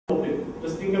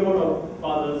Just think about our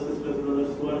fathers, sisters,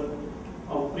 brothers who are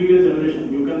of previous generation.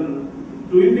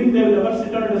 Do you think they will ever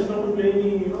sit on a desktop to play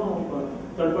any,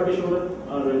 third-party shooter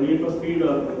or Need for Speed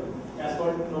or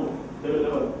Asphalt? No, they will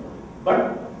never. But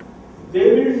they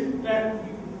will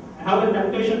have a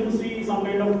temptation to see some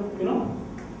kind of,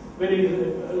 very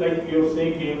like your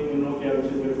Snake game in Nokia,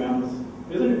 which is very famous,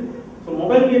 isn't it? So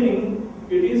mobile gaming,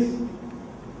 it is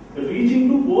reaching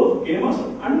to both gamers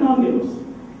and non-gamers.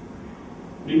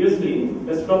 Previously,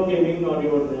 desktop gaming or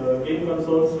your game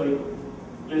consoles like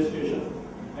PlayStation,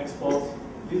 Xbox,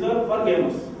 these are for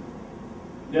gamers.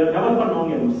 They are never for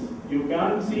non-gamers. You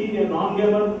can't see a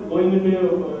non-gamer going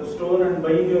into a store and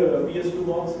buying a PS2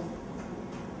 box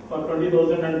for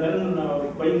 20,000 and then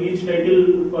buying each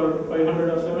title for 500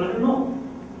 or 700. No,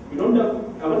 you don't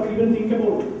ever even think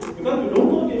about it because we don't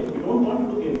know gaming. We don't want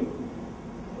to do gaming.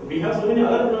 We have so many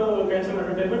other kinds of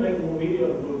entertainment like movie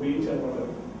or beach or whatever.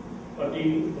 Or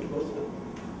TV, of course.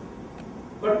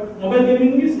 But mobile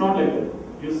gaming is not like that.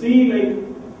 You see, like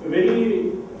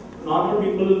very normal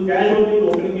people casually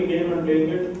opening a game and playing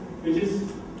it, which is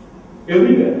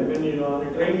everywhere. I mean, on a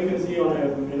train you can see, on a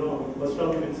bus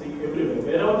stop you can see everywhere.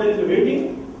 Wherever there is a waiting,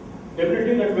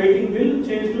 definitely that waiting will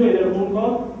change to either a phone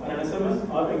call or an SMS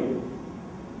or a game.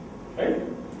 Right?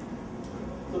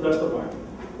 So that's the point.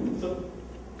 So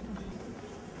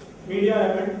media,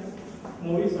 I meant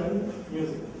movies and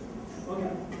music.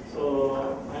 Okay,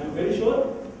 so I'm very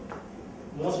sure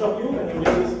most of you, when you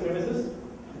leave this premises,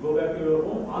 go back to your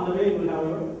home. On the way, you will have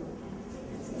your.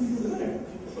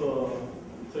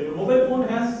 So your mobile phone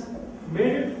has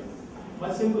made it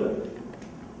much simpler.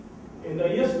 In the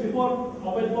years before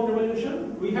mobile phone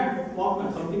revolution, we had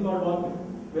Walkman, something called Walkman,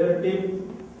 where tape,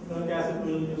 cassette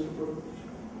we used to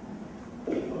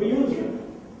put. We used it,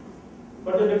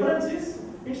 but the difference is,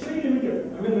 it's very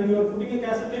limited. I mean, when you are putting a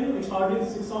cassette in, it's hardly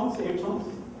 6 songs, 8 songs,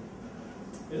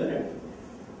 isn't it?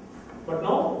 But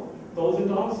now, 1000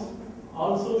 songs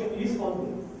also is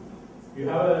possible. You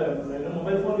have a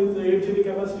mobile phone with 8 GB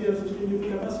capacity or 16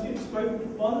 GB capacity, it's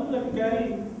quite possible that you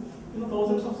carry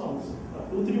thousands of songs,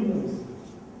 2-3 movies,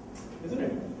 isn't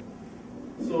it?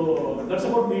 So that's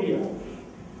about media.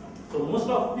 So most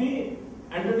of the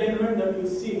entertainment that you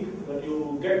seek, that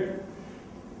you get,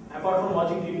 apart from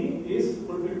watching TV, is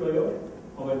fulfilled by your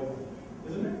mobile phone,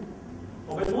 isn't it?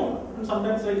 Mobile phone, and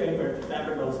sometimes like iPad,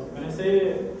 tablet also. When I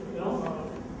say,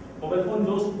 mobile phone,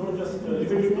 don't just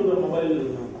limit it to the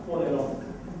mobile phone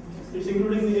alone. It's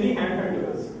including any handheld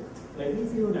device, like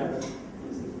tablet.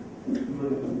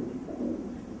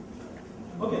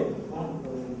 Okay.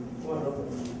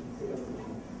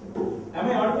 Am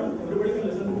I audible? Everybody can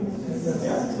listen to me?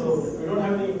 Yeah. So we don't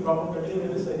have any problem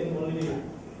continuing this. I think only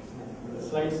the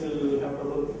slides will have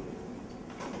trouble.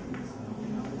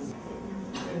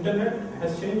 Internet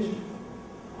has changed,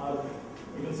 or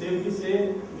you can safely say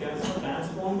it has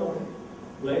transformed our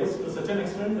lives to such an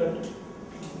extent that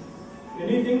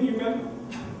anything you can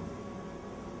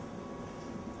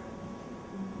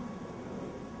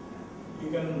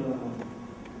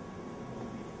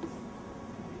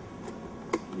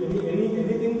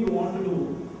anything you want to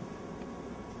do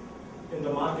in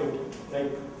the market,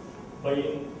 like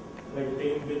buying, like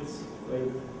paying bills, like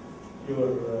your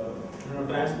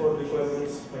transport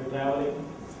requirements, like traveling,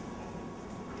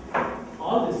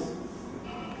 all this,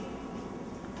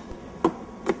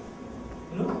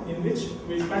 in which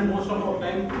we spend most of our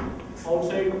time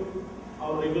outside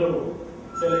our regular work.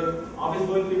 So like office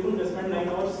going people, they spend 9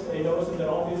 hours, 8 hours in their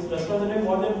office. Rest of the time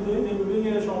what they are doing, they will be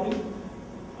doing shopping,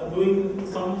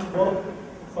 doing some work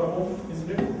for home,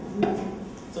 isn't it?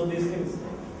 So these things,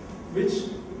 which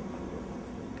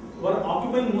were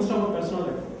occupying most of our personal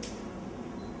life.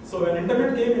 So when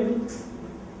internet came in,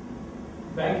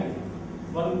 banking,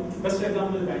 one best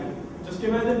example is banking. Just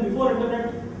imagine before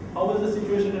internet, how was the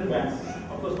situation in banks?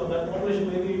 Of course, for that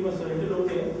population maybe it was a little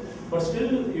okay, but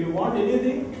still, you want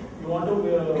anything, you want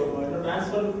to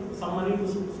transfer some money to,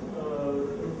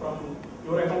 from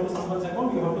your account to someone's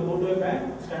account, you have to go to a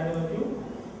bank, stand in a queue,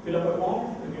 fill up a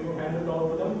form, and you hand it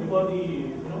over to them before the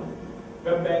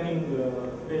web banking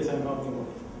days I'm talking about.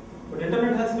 But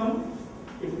internet has come,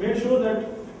 it made sure that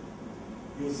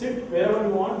you sit wherever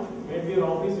you want, maybe your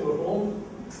office, your home,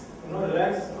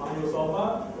 relax on your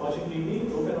sofa, watching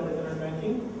TV, open on internet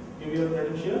banking, give your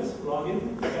credentials, log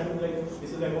in, send like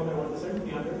this is the account I want to send,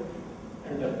 300,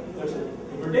 and that's it.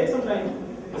 It will take some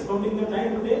time, discounting the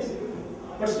time it takes,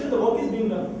 but still the work is being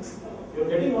done. You are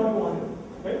getting what you want,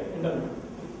 right? Internet.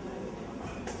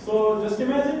 So just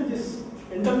imagine this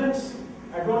internet's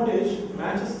advantage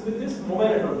matches with this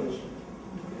mobile advantage,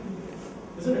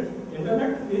 isn't it?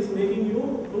 Internet is making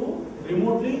you to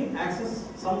remotely access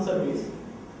some service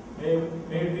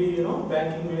may it be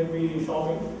banking, may it be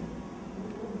shopping,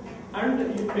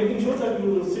 and making sure that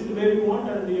you sit where you want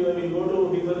and you will go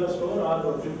to Big Brother store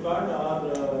or Flipkart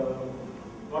or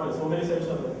what else? So many sites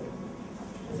are there,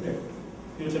 isn't it?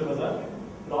 Future Bazaar.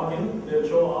 Log in, they will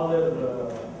show all their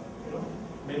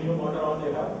menu, what all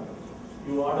they have.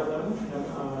 You order them,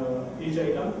 each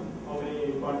item, how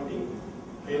many quantity,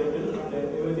 pay the bill, and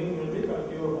everything will be coming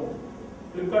to your home.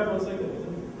 Flipkart was like that,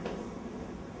 isn't it?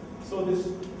 So this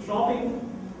shopping,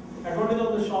 advantage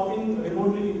of the shopping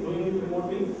remotely, doing it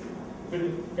remotely,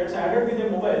 it gets added with a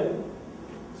mobile.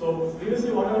 So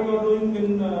previously, whatever you are doing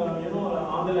in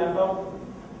on the laptop,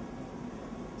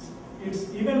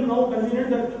 it's even now convenient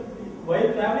that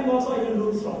while traveling also I can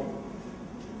do this shopping,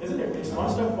 isn't it? It's one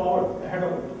step forward ahead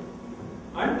of it.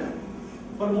 And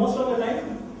for most of the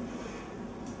time,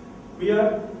 we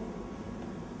are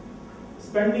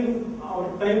spending our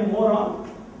time more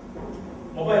on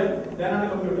mobile than on a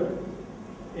computer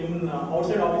in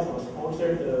outside office hours,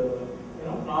 outside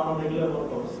normal regular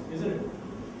work hours, isn't it?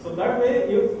 So that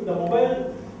way, if the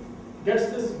mobile gets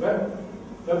this web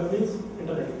means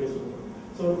internet basically.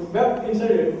 So web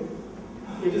inside it,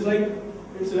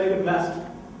 it's like a blast.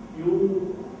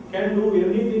 You can do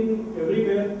anything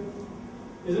everywhere,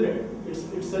 isn't it?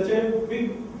 It's such a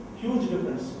big, huge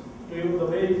difference to the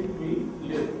way we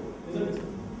live, isn't it?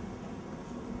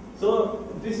 So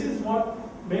this is what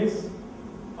makes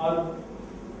or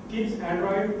keeps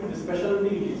Android the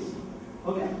specialty it is.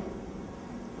 Okay.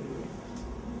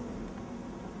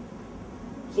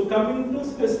 So coming to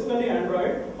specifically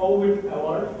Android, how it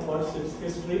evolved, what's its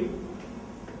history.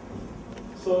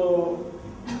 So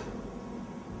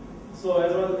as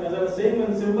I was saying,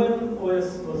 when Symbian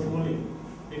OS was ruling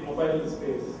in mobile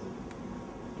space,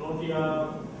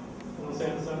 Nokia,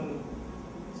 Samsung,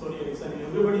 Sony Ericsson,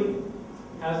 everybody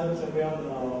has a Symbian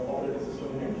operating system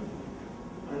in it.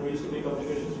 And we used to make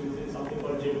applications using something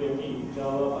called JVME,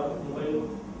 Java or mobile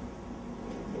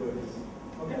device.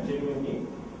 Okay, JVME.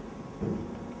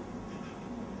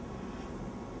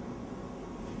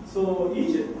 So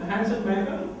each handset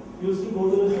maker used to go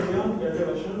to the Symbian, get a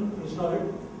version, install it.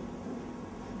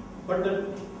 But the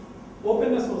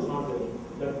openness was not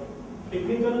there. The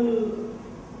technical,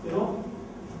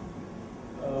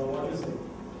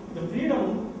 the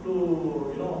freedom to,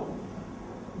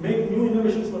 make new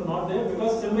innovations were not there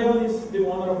because Symbian is the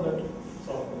owner of that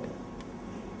software.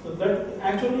 So that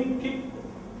actually kicked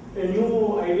a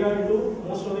new idea into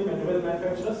most of the mobile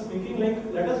manufacturers, thinking like,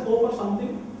 let us go for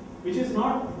something which is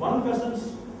not one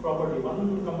person's property,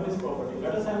 one company's property.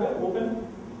 Let us have an open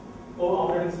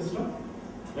operating system.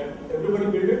 Let everybody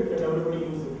build it, let everybody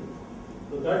use it.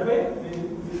 So that way,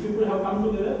 these people have come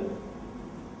together,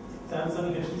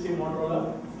 Samsung, HTC,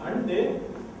 Motorola, and they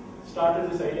started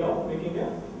this idea of making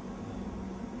a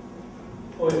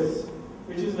OS,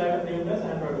 which is like named as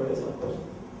Android OS, of course.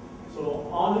 So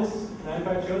all these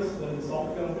manufacturers, then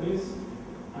software companies,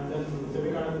 and then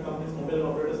semiconductor companies, mobile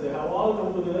operators, they have all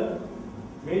come together.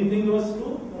 Main thing was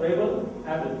to rival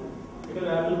Apple, because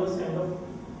Apple was kind of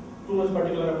too much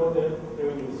particular about their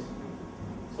revenues.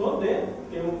 So they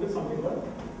came up with something called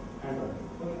Android.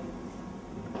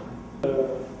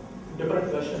 Different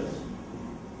versions.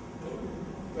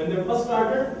 When they first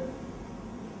started,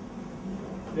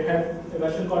 they had a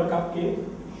version called Cupcake.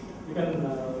 You can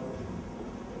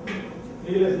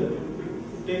realize that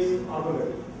it takes alphabet,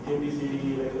 A, B, C,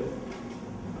 D, like that.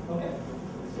 Okay.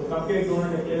 So Cupcake,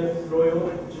 Donut, Eclair,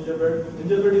 Froyo, Gingerbread.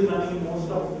 Gingerbread is running in most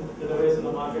of the devices in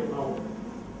the market now.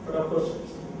 But of course,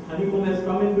 Honeycomb has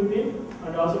come in between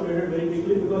and also faded very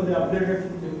quickly because they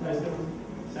upgraded the ice cream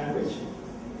sandwich.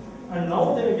 And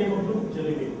now they came up with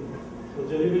Jelly Bean. So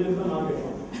Jelly Bean is the market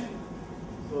now.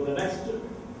 So the next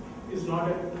is not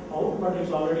out, but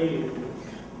it's already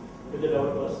with the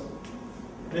developers.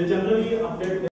 They generally update